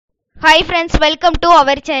Hi friends, welcome to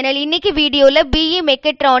our channel. இன்னைக்கு வீடியோல BE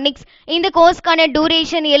Mechatronics இந்த கோர்ஸ்க்கான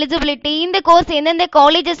duration, eligibility, இந்த கோர்ஸ் எந்தெந்த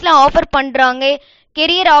காலேஜஸ்ல ஆஃபர் பண்றாங்க,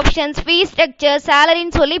 career options, fee structure, salary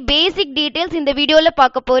ன்னு சொல்லி பேசிக் டீடைல்ஸ் இந்த வீடியோல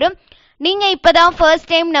பார்க்க போறோம். நீங்க இப்பதான் first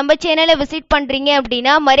time நம்ம சேனலை விசிட் பண்றீங்க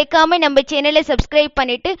அப்படின்னா மறக்காம நம்ம சேனலை சப்ஸ்கிரைப்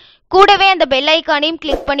பண்ணிட்டு கூடவே அந்த பெல் ஐகானையும்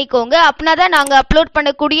கிளிக் பண்ணிக்கோங்க. அப்பனாதான் நாங்க அப்லோட்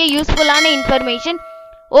பண்ணக்கூடிய யூஸ்ஃபுல்லான இன்ஃபர்மேஷன்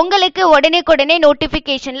உங்களுக்கு உடனே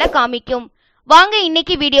நோட்டிஃபிகேஷன்ல காமிக்கும். வாங்க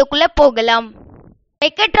இன்னைக்கு வீடியோக்குள்ள போகலாம்.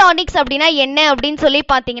 மெக்கட்ரானிக்ஸ் அப்படின்னா என்ன அப்படின்னு சொல்லி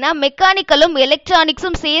பார்த்தீங்கன்னா மெக்கானிக்கலும்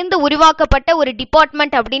எலக்ட்ரானிக்ஸும் சேர்ந்து உருவாக்கப்பட்ட ஒரு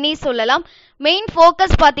டிபார்ட்மெண்ட் அப்படின்னு சொல்லலாம். மெயின்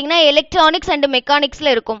ஃபோக்கஸ் பார்த்தீங்கன்னா எலக்ட்ரானிக்ஸ் அண்ட்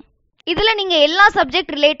மெக்கானிக்ஸ்ல இருக்கும். இதில் நீங்கள் எல்லா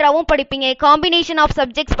சப்ஜெக்ட் ரிலேட்டடாகவும் படிப்பீங்க. காம்பினேஷன் ஆஃப்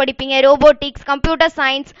சப்ஜெக்ட்ஸ் படிப்பீங்க. Robotics, computer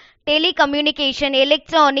science, telecommunication,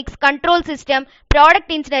 electronics, control system,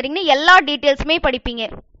 product இன்ஜினியரிங்னு எல்லா டீட்டெயில்ஸுமே படிப்பீங்க.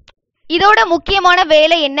 இதோட முக்கியமான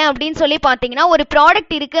வேலை என்ன அப்படின்னு சொல்லி பார்த்தீங்கன்னா ஒரு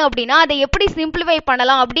ப்ராடக்ட் இருக்கு அப்படின்னா அதை எப்படி சிம்பிளிஃபை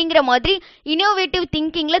பண்ணலாம் அப்படிங்கிற மாதிரி இனோவேட்டிவ்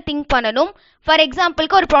திங்கிங்ல திங்க் பண்ணணும். ஃபார்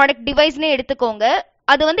எக்ஸாம்பிளுக்கு ஒரு ப்ராடக்ட் டிவைஸ்னே எடுத்துக்கோங்க.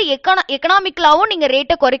 அது வந்து எக்கனாமிக்கலாகவும் நீங்கள்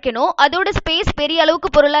ரேட்டை குறைக்கணும். அதோட ஸ்பேஸ் பெரிய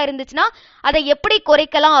அளவுக்கு பொருளாக இருந்துச்சுன்னா அதை எப்படி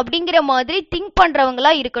குறைக்கலாம் அப்படிங்கிற மாதிரி திங்க்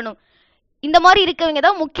பண்ணுறவங்களா இருக்கணும். இந்த மாதிரி இருக்கவங்க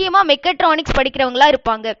தான் முக்கியமாக மெக்கட்ரானிக்ஸ் படிக்கிறவங்களா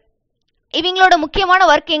இருப்பாங்க. இவங்களோட முக்கியமான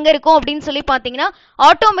ஒர்க் எங்கே இருக்கும் அப்படின்னு சொல்லி பார்த்தீங்கன்னா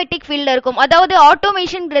ஆட்டோமேட்டிக் ஃபீல்டில் இருக்கும். அதாவது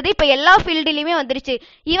ஆட்டோமேஷன்ங்கிறது இப்போ எல்லா ஃபீல்டுலேயுமே வந்துருச்சு.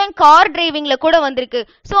 ஈவன் கார் டிரைவிங்கில் கூட வந்திருக்கு.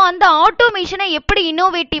 ஸோ அந்த ஆட்டோமேஷனை எப்படி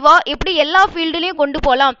இன்னோவேட்டிவாக எப்படி எல்லா ஃபீல்டுலேயும் கொண்டு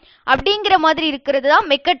போகலாம் அப்படிங்கிற மாதிரி இருக்கிறது தான்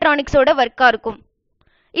மெக்கட்ரானிக்ஸோட ஒர்க்காக இருக்கும்.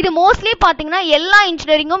 இது மோஸ்ட்லி பார்த்தீங்கன்னா எல்லா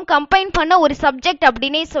இன்ஜினியரிங்கும் கம்பைன் பண்ண ஒரு சப்ஜெக்ட்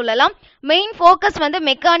அப்படின்னே சொல்லலாம். மெயின் ஃபோக்கஸ் வந்து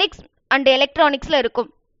மெக்கானிக்ஸ் அண்ட் எலக்ட்ரானிக்ஸில்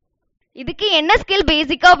இருக்கும். இதுக்கு என்ன ஸ்கில்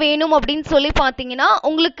பேசிக்காக வேணும் அப்படின்னு சொல்லி பார்த்தீங்கன்னா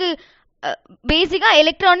உங்களுக்கு பேசிக்காக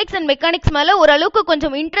எலக்ட்ரானிக்ஸ் அண்ட் மெக்கானிக்ஸ் மேலே ஓரளவுக்கு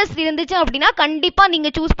கொஞ்சம் இன்ட்ரெஸ்ட் இருந்துச்சு அப்படின்னா கண்டிப்பாக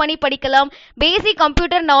நீங்கள் சூஸ் பண்ணி படிக்கலாம். பேசிக்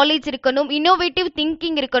கம்ப்யூட்டர் நாலேஜ் இருக்கணும், இன்னோவேட்டிவ்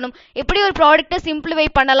திங்கிங் இருக்கணும், எப்படி ஒரு ப்ராடக்டை சிம்பிளிஃபை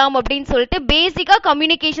பண்ணலாம் அப்படின்னு சொல்லிட்டு பேசிக்காக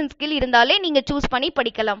கம்யூனிகேஷன் ஸ்கில் இருந்தாலே நீங்கள் சூஸ் பண்ணி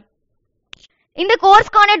படிக்கலாம். இந்த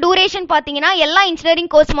கோர்ஸ்க்கான டூரேஷன் பார்த்தீங்கன்னா எல்லா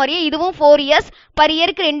இன்ஜினியரிங் கோர்ஸ் மாதிரியே இதுவும் 4 years, பர்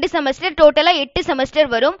இயருக்கு 2 செமஸ்டர், டோட்டலாக 8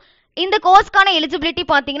 செமஸ்டர் வரும். இந்த கோர்ஸ்க்கான எலிஜிபிலிட்டி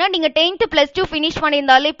பார்த்தீங்கன்னா நீங்கள் 10th +2 ஃபினிஷ்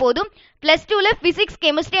பண்ணியிருந்தாலே போதும். +2ல physics,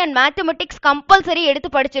 chemistry and mathematics compulsory எடுத்து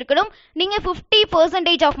படிச்சிருக்கணும். நீங்கள்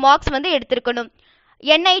 50% ஆஃப் மார்க்ஸ் வந்து எடுத்திருக்கணும்.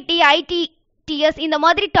 NIT, ITTS இந்த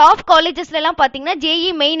மாதிரி டாப் காலேஜஸ்லாம் பார்த்தீங்கன்னா JEE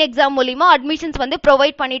மெயின் எக்ஸாம் மூலிமா அட்மிஷன்ஸ் வந்து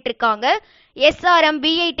ப்ரொவைட் பண்ணிட்டு இருக்காங்க. SRM,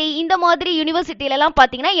 BIT இந்த மாதிரி யூனிவர்சிட்டிலலாம்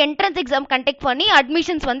பார்த்தீங்கன்னா என்ட்ரன்ஸ் எக்ஸாம் கண்டக்ட் பண்ணி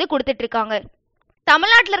அட்மிஷன்ஸ் வந்து கொடுத்துட்டு இருக்காங்க.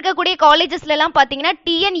 தமிழ்நாட்டில் இருக்கக்கூடிய காலேஜஸ்லாம் பார்த்தீங்கன்னா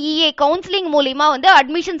TNEA கவுன்சிலிங் மூலிமா வந்து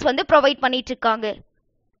அட்மிஷன்ஸ் வந்து ப்ரொவைட் பண்ணிட்டு இருக்காங்க.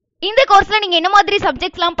 இந்த கோர்ஸில் நீங்கள் என்ன மாதிரி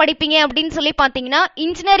சப்ஜெக்ட்ஸ்லாம் படிப்பீங்க அப்படின்னு சொல்லி பார்த்தீங்கன்னா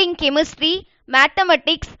engineering chemistry,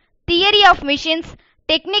 mathematics, theory of machines,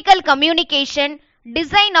 technical communication,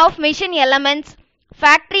 design of machine elements,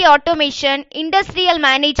 factory automation, industrial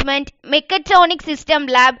management, mechatronic system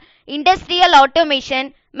lab, industrial automation,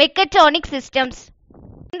 mechatronic systems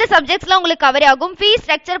இந்த சப்ஜெக்ட்ஸ்லாம் உங்களுக்கு கவர் ஆகும். ஃபீ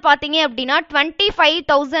ஸ்ட்ரக்சர் பார்த்தீங்க அப்படின்னா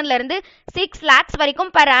 25,000லேருந்து 6 lakhs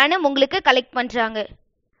வரைக்கும் பர் ஆனம் உங்களுக்கு கலெக்ட் பண்ணுறாங்க.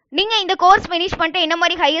 நீங்கள் இந்த கோர்ஸ் ஃபினிஷ் பண்ணிட்டு என்ன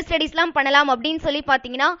மாதிரி ஹையர் ஸ்டடீஸ்லாம் பண்ணலாம் அப்படின்னு சொல்லி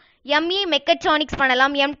பார்த்தீங்கன்னா ME மெக்கட்ரானிக்ஸ்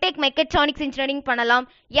பண்ணலாம், MTech மெக்கட்ரானிக்ஸ் இன்ஜினியரிங் பண்ணலாம்,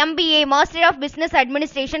 MBA master of business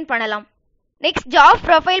administration பண்ணலாம். நெக்ஸ்ட் ஜாப்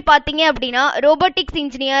ப்ரொஃபைல் பார்த்தீங்க அப்படின்னா robotics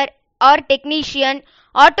engineer R technician,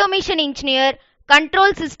 automation engineer,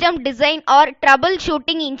 control system design R trouble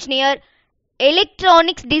shooting engineer,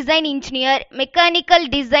 electronics design engineer, mechanical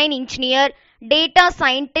design engineer, data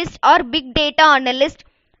scientist or big data analyst,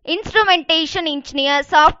 instrumentation engineer,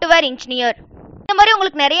 software engineer இந்த மாதிரி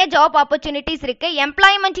உங்களுக்கு நிறைய job opportunities இருக்கு.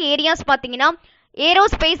 Employment areas பார்த்தீங்கன்னா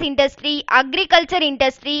aerospace industry, agriculture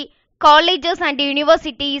industry, colleges and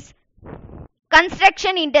universities,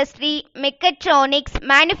 construction industry, mechatronics,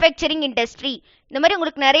 manufacturing industry இந்த மாதிரி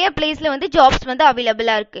உங்களுக்கு நிறைய பிளேஸில் வந்து ஜாப்ஸ் வந்து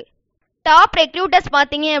அவைலபிளாக இருக்குது. டாப் ரெக்ரூட்டர்ஸ்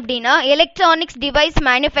பார்த்தீங்க அப்படின்னா electronics device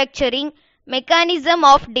manufacturing, mechanism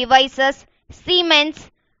of devices, siemens,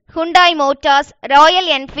 Hyundai Motors,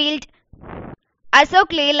 Royal Enfield,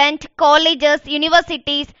 Ashok Layland, colleges,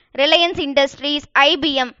 universities, Reliance industries,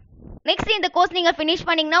 IBM. Next இந்த கோர்ஸ் நீங்கள் ஃபினிஷ்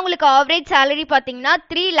பண்ணிங்கன்னா உங்களுக்கு ஆவரேஜ் சேலரி பார்த்தீங்கன்னா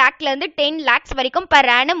 3 lakhsலேருந்து 10 lakhs வரைக்கும்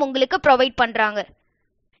பர் ஆனம் உங்களுக்கு ப்ரொவைட் பண்ணுறாங்க.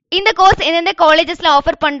 இந்த கோர்ஸ் எந்தெந்த காலேஜஸில்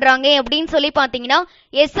ஆஃபர் பண்ணுறாங்க அப்படின்னு சொல்லி பார்த்தீங்கன்னா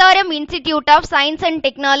SRM institute of science and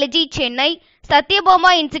technology Chennai,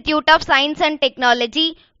 Satyabhama institute of science and technology,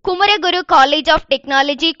 Kumaraguru college of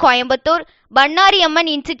technology Coimbatore, Bannari Amman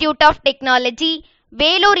institute of technology,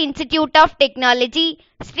 Vellore institute of technology,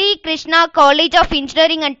 Sri Krishna college of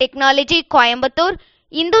engineering and technology Coimbatore,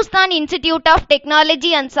 Hindustan institute of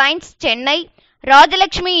technology and science Chennai,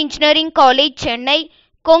 Rajalakshmi engineering college Chennai,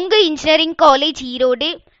 Kongu engineering college Erode,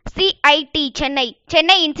 CIT Chennai,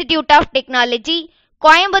 Chennai institute of technology,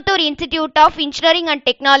 Coimbatore institute of engineering and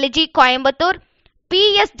technology Coimbatore,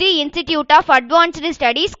 PSG institute of advanced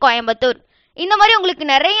studies Coimbatore. இந்த மாதிரி உங்களுக்கு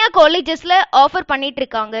நிறைய காலேஜஸ்ல offer பண்ணிட்டு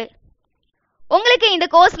இருக்காங்க. உங்களுக்கு இந்த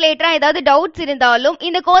course லேட்டரா ஏதாவது doubts இருந்தாலும்,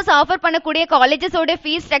 இந்த கோர்ஸ் ஆஃபர் பண்ணக்கூடிய காலேஜஸோட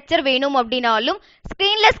ஃபீஸ் ஸ்ட்ரக்சர் வேணும் அப்படின்னாலும்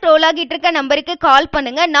ஸ்க்ரீன்ல ஸ்க்ரோல் ஆகிட்டு இருக்க நம்பருக்கு கால்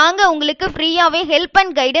பண்ணுங்க. நாங்க உங்களுக்கு ஃப்ரீயாவே ஹெல்ப்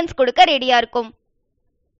அண்ட் கைடன்ஸ் கொடுக்க ரெடியா இருக்கோம்.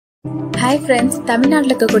 ஹாய் ஃப்ரெண்ட்ஸ்,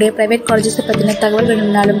 தமிழ்நாட்டில் இருக்கக்கூடிய பிரைவேட் காலேஜஸ் பற்றின தகவல்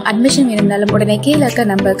வேணும்னாலும் அட்மிஷன் வேணும்னாலும் உடனே கீழே இருக்க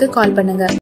நம்பருக்கு கால் பண்ணுங்க.